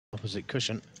Opposite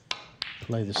cushion,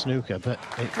 play the snooker, but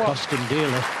it cost him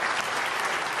dearly.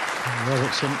 And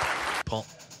Robertson. Pot.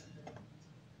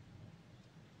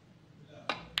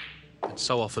 And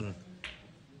so often.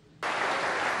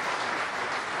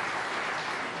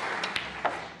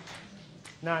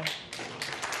 Nine.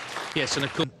 Yes, and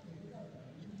of course.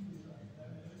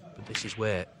 But this is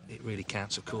where it really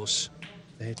counts, of course.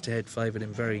 The head-to-head favoured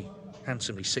him very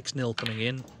handsomely. 6-0 coming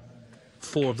in.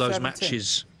 4 of those 17.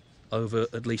 matches over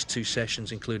at least 2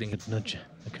 sessions, including... Nudge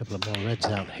a couple of more reds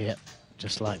out here,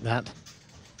 just like that.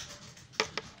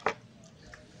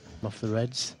 Off the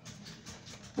reds.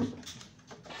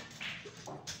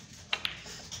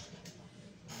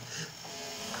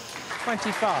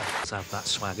 $25. Have that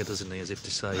swagger, doesn't he, as if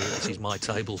to say, this is my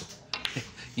table.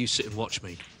 You sit and watch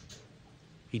me.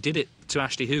 He did it to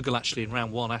Ashley Hugel, actually, in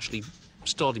round 1. Ashley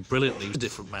started brilliantly. He was a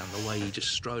different man, the way he just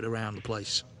strode around the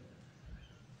place.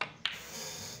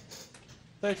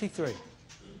 33. Of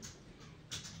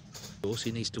course,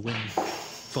 he needs to win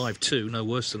 5-2, no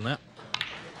worse than that.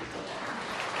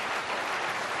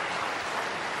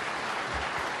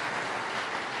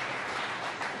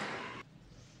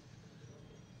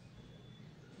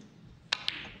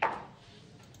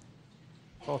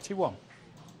 $41.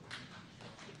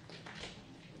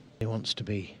 He wants to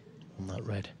be on that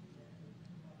red.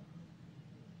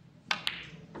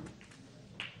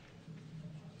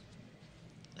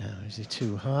 Now, is he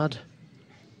too hard?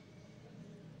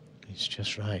 It's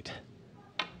just right.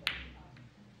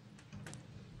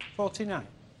 49.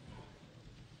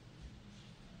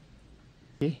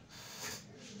 Okay.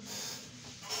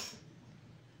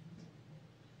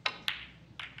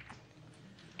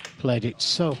 Played it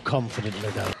so confidently,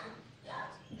 though.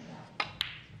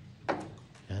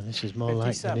 And this is more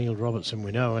like the Neil Robertson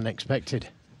we know and expected.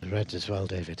 The reds as well,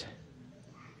 David.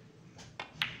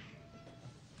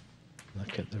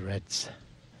 Look at the reds.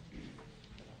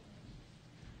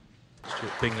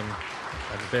 Stuart Bingham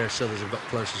and various others have got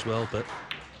close as well, but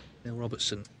Neil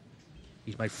Robertson,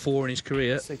 he's made 4 in his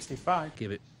career. 65.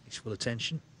 Give it his full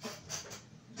attention.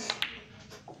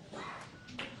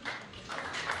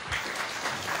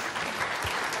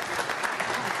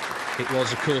 It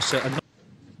was, of course, a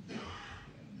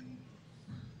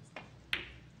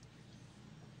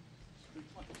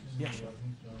Yes.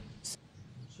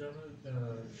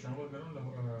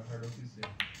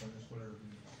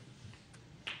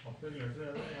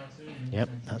 Yep,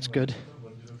 that's good.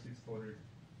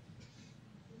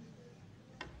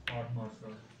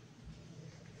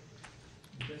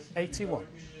 $81.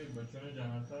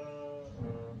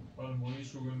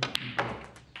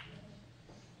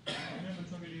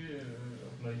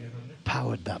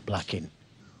 Powered that black in.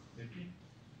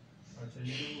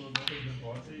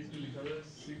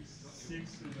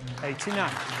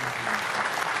 $89.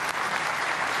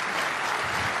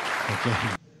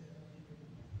 Again.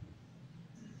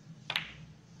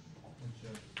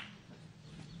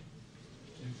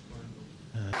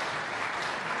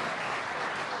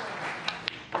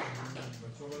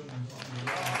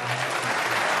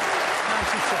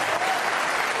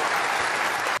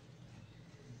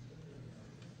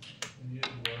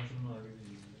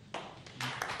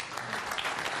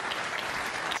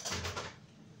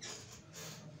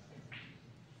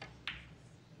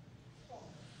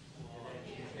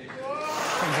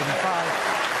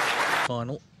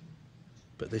 final,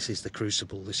 but this is the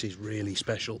crucible. This is really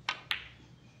special.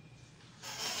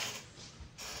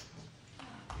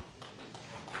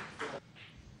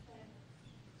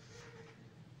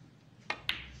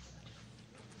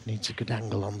 Needs a good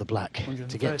angle on the black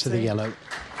to get to the yellow,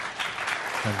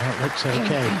 and that looks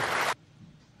okay.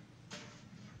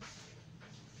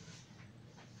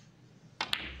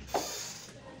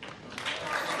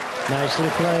 Nicely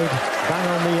played, bang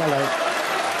on the yellow.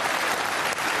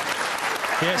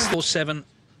 Yes, 4-7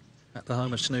 at the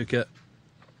home of snooker.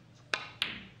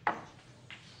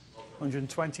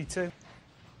 122.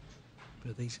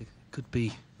 But these could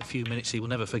be a few minutes he will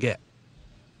never forget.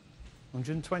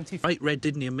 120. Great red,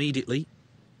 didn't he, immediately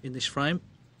in this frame?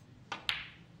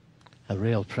 A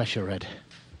real pressure red.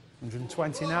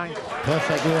 129.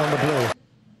 Perfectly on the blue.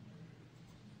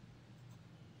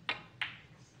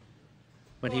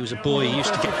 When he was a boy, he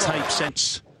used to get tape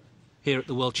sets here at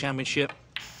the World Championship.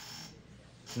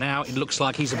 Now it looks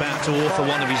like he's about to author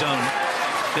one of his own.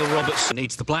 Neil Robertson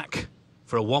needs the black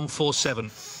for a 1-4-7.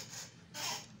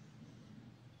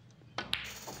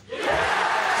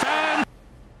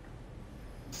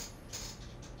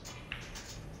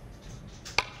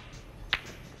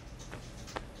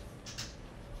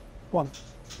 One.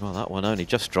 Well, that one only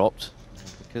just dropped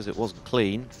because it wasn't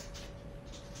clean.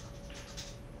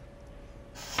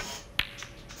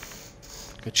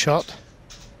 Good shot.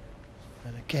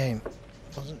 And again,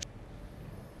 wasn't.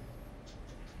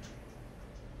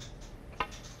 It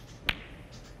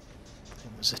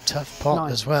was a tough pot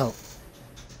 9. as well.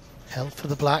 Held for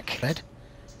the black. Red.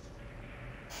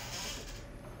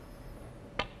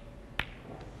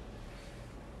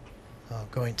 Oh,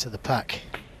 going to the pack.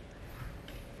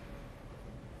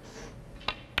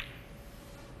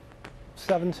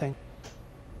 17.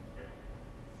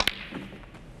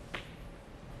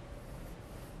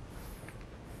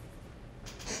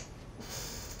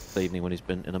 Evening when he's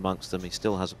been in amongst them, he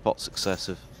still has a pot success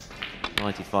of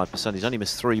 95%. He's only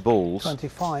missed 3 balls.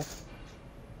 25.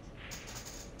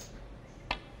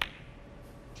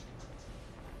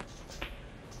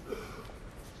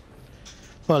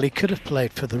 Well, he could have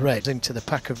played for the Reds into the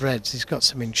pack of Reds. He's got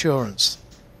some insurance.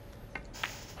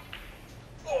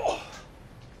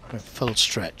 A full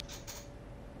stretch.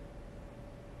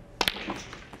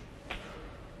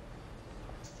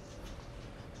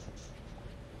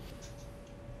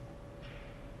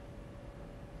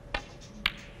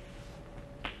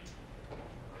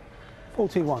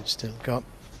 $41. Still got.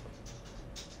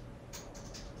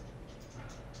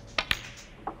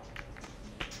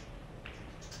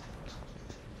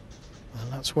 Well,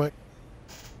 that's worked.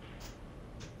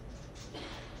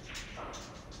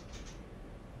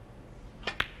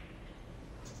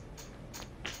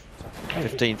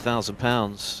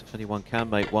 £15,000 if anyone can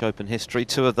make one. Open history.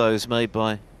 2 of those made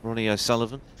by Ronnie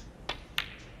O'Sullivan.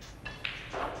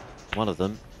 One of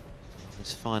them,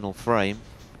 his final frame,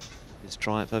 his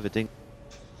triumph over Ding.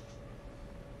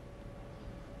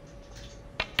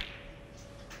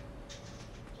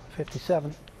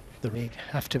 57. The lead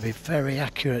have to be very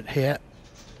accurate here.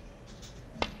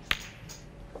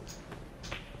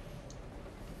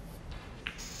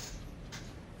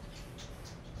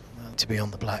 Well, to be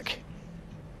on the black.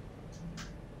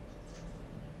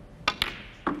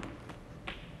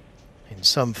 In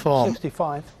some form.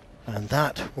 65. And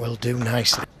that will do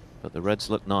nicely. But the Reds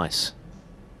look nice.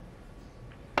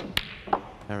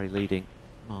 Perry leading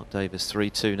Mark Davis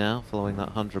 3-2 now, following that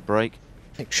 100 break.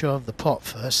 Make sure of the pot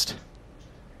first.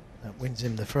 That wins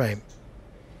him the frame.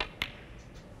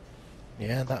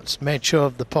 Yeah, that's made sure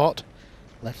of the pot.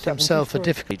 Left himself a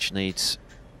difficult. Each needs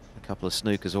a couple of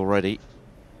snookers already.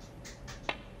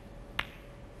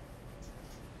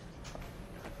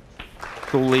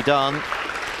 Coolly done.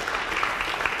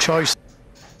 Choice.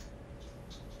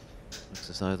 Looks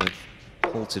as though they've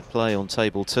halted play on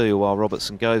table 2 while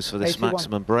Robertson goes for this 81.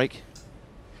 maximum break.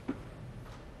 And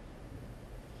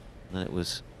then it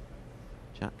was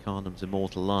Jack Carnham's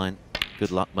immortal line. Good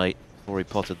luck, mate, before he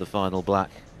potted the final black.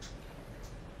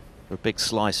 For a big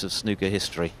slice of snooker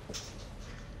history.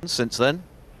 And since then,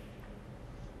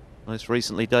 most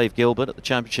recently Dave Gilbert at the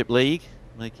Championship League,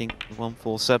 making the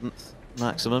 147th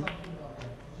maximum.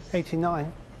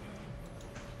 89.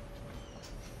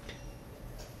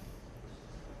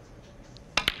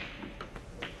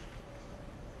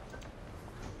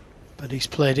 But he's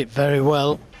played it very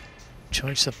well.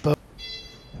 Choice of both.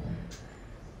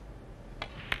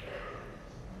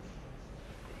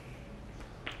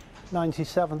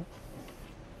 $97.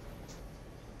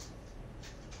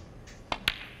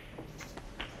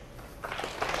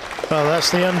 Well,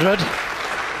 that's the 100.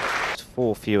 It's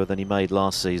 4 fewer than he made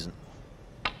last season.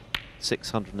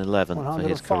 611 for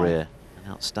his 105. career.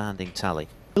 An outstanding tally.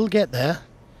 He'll get there,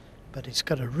 but he's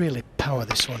got to really power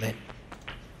this one in.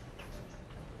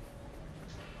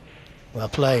 Well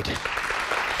played.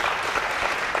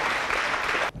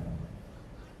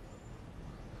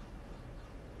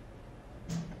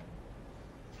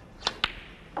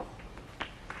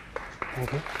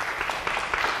 Thank you.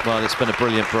 Well, it's been a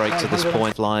brilliant break to this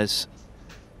point. Flies.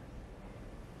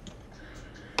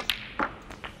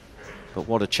 But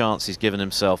what a chance he's given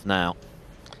himself now.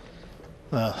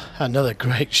 Well, another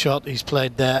great shot he's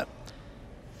played there.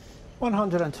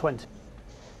 120.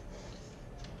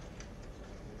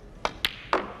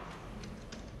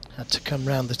 Had to come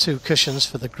round the 2 cushions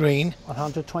for the green.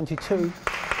 122. And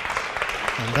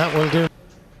that will do.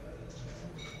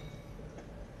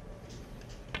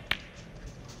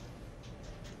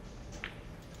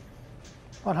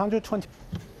 $120.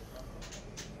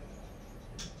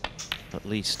 At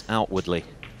least outwardly.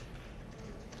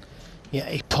 Yeah,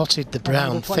 he potted the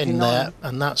brown thin there,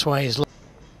 and that's why he's.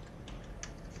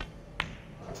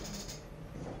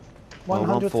 Well,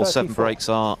 147 breaks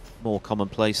are more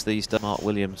commonplace these days. Mark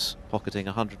Williams pocketing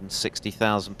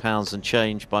 £160,000 and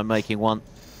change by making one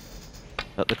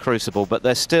at the Crucible, but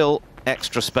they're still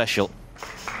extra special.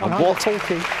 And what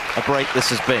a break this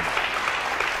has been.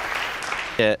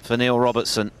 Yeah, for Neil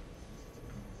Robertson.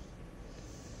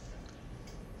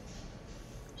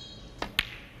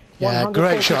 Yeah,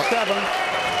 great shot.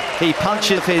 147. He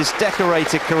punches his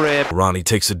decorated career. Ronnie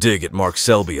takes a dig at Mark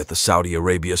Selby at the Saudi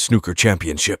Arabia Snooker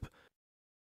Championship.